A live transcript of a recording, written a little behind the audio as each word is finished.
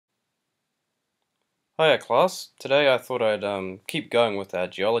Hiya class, today I thought I'd keep going with our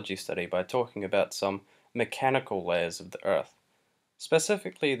geology study by talking about some mechanical layers of the Earth,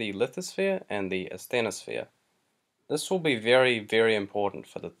 specifically the lithosphere and the asthenosphere. This will be very important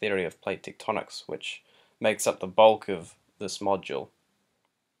for the theory of plate tectonics, which makes up the bulk of this module.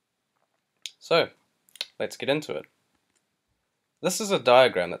 So, let's get into it. This is a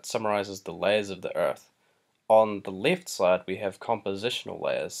diagram that summarizes the layers of the Earth. On the left side we have compositional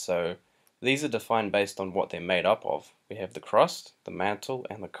layers, so these are defined based on what they're made up of. We have the crust, the mantle,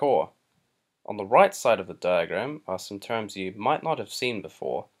 and the core. On the right side of the diagram are some terms you might not have seen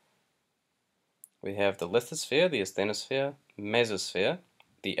before. We have the lithosphere, the asthenosphere, mesosphere,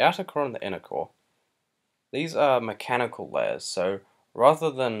 the outer core, and the inner core. These are mechanical layers, so rather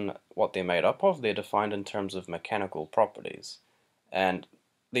than what they're made up of, they're defined in terms of mechanical properties. And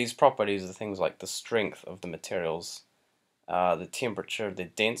these properties are things like the strength of the materials, the temperature, the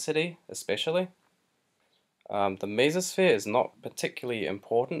density especially. The mesosphere is not particularly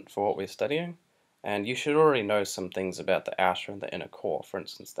important for what we're studying, and you should already know some things about the outer and the inner core. For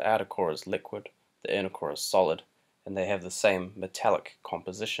instance, the outer core is liquid, the inner core is solid, and they have the same metallic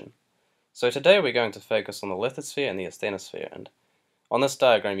composition. So today we're going to focus on the lithosphere and the asthenosphere, and on this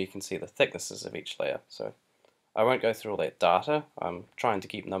diagram you can see the thicknesses of each layer. So I won't go through all that data. I'm trying to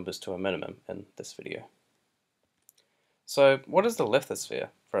keep numbers to a minimum in this video. So what is the lithosphere,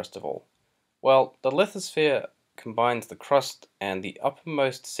 first of all? Well, the lithosphere combines the crust and the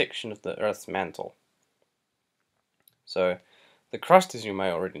uppermost section of the Earth's mantle. So the crust, as you may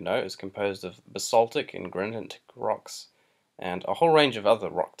already know, is composed of basaltic and granitic rocks and a whole range of other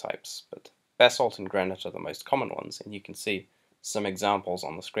rock types, but basalt and granite are the most common ones, and you can see some examples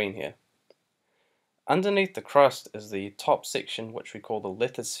on the screen here. Underneath the crust is the top section, which we call the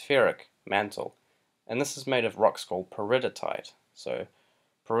lithospheric mantle, and this is made of rocks called peridotite. So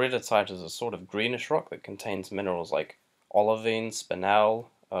peridotite is a sort of greenish rock that contains minerals like olivine, spinel,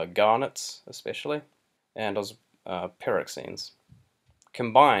 garnets especially, and pyroxenes.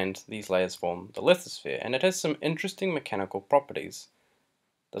 Combined, these layers form the lithosphere, and it has some interesting mechanical properties.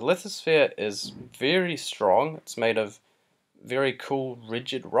 The lithosphere is very strong. It's made of very cool,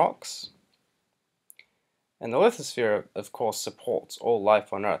 rigid rocks. And the lithosphere, of course, supports all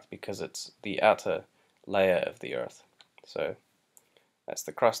life on Earth because it's the outer layer of the Earth. So that's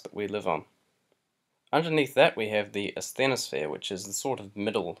the crust that we live on. Underneath that we have the asthenosphere, which is the sort of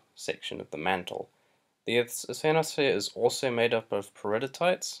middle section of the mantle. The asthenosphere is also made up of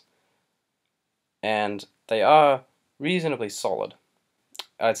peridotites, and they are reasonably solid.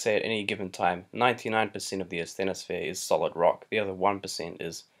 I'd say at any given time, 99% of the asthenosphere is solid rock. The other 1%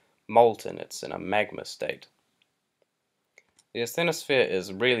 is molten. It's in a magma state. The asthenosphere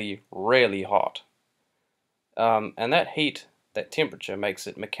is really hot. And that heat, that temperature, makes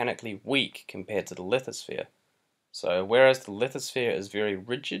it mechanically weak compared to the lithosphere. So whereas the lithosphere is very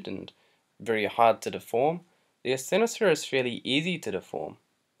rigid and very hard to deform, the asthenosphere is fairly easy to deform.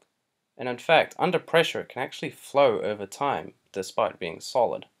 And in fact, under pressure it can actually flow over time despite being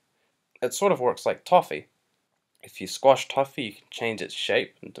solid. It sort of works like toffee. If you squash toffee, you can change its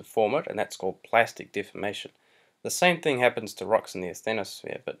shape and deform it, and that's called plastic deformation. The same thing happens to rocks in the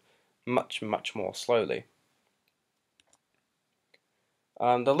asthenosphere, but much more slowly.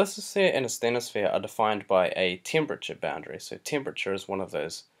 The lithosphere and asthenosphere are defined by a temperature boundary. So temperature is one of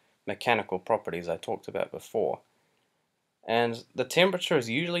those mechanical properties I talked about before. And the temperature is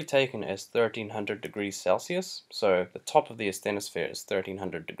usually taken as 1300 degrees Celsius, so the top of the asthenosphere is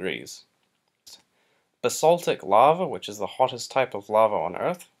 1300 degrees. Basaltic lava, which is the hottest type of lava on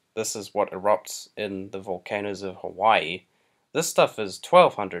Earth, this is what erupts in the volcanoes of Hawaii. This stuff is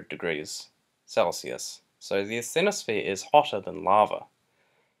 1200 degrees Celsius, so the asthenosphere is hotter than lava.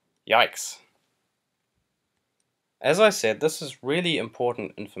 Yikes! As I said, this is really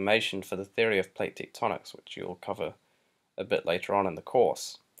important information for the theory of plate tectonics, which you'll cover a bit later on in the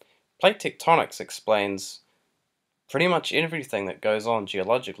course. Plate tectonics explains pretty much everything that goes on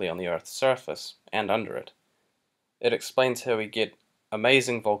geologically on the Earth's surface and under it. It explains how we get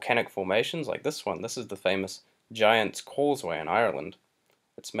amazing volcanic formations like this one. This is the famous Giant's Causeway in Ireland.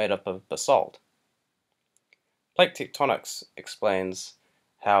 It's made up of basalt. Plate tectonics explains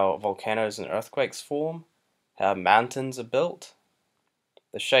how volcanoes and earthquakes form, how mountains are built,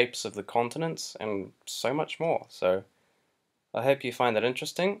 the shapes of the continents, and so much more. So I hope you find that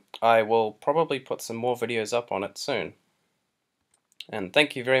interesting. I will probably put some more videos up on it soon. And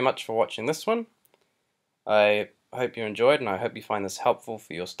thank you very much for watching this one. I hope you enjoyed, and I hope you find this helpful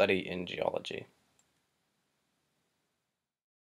for your study in geology.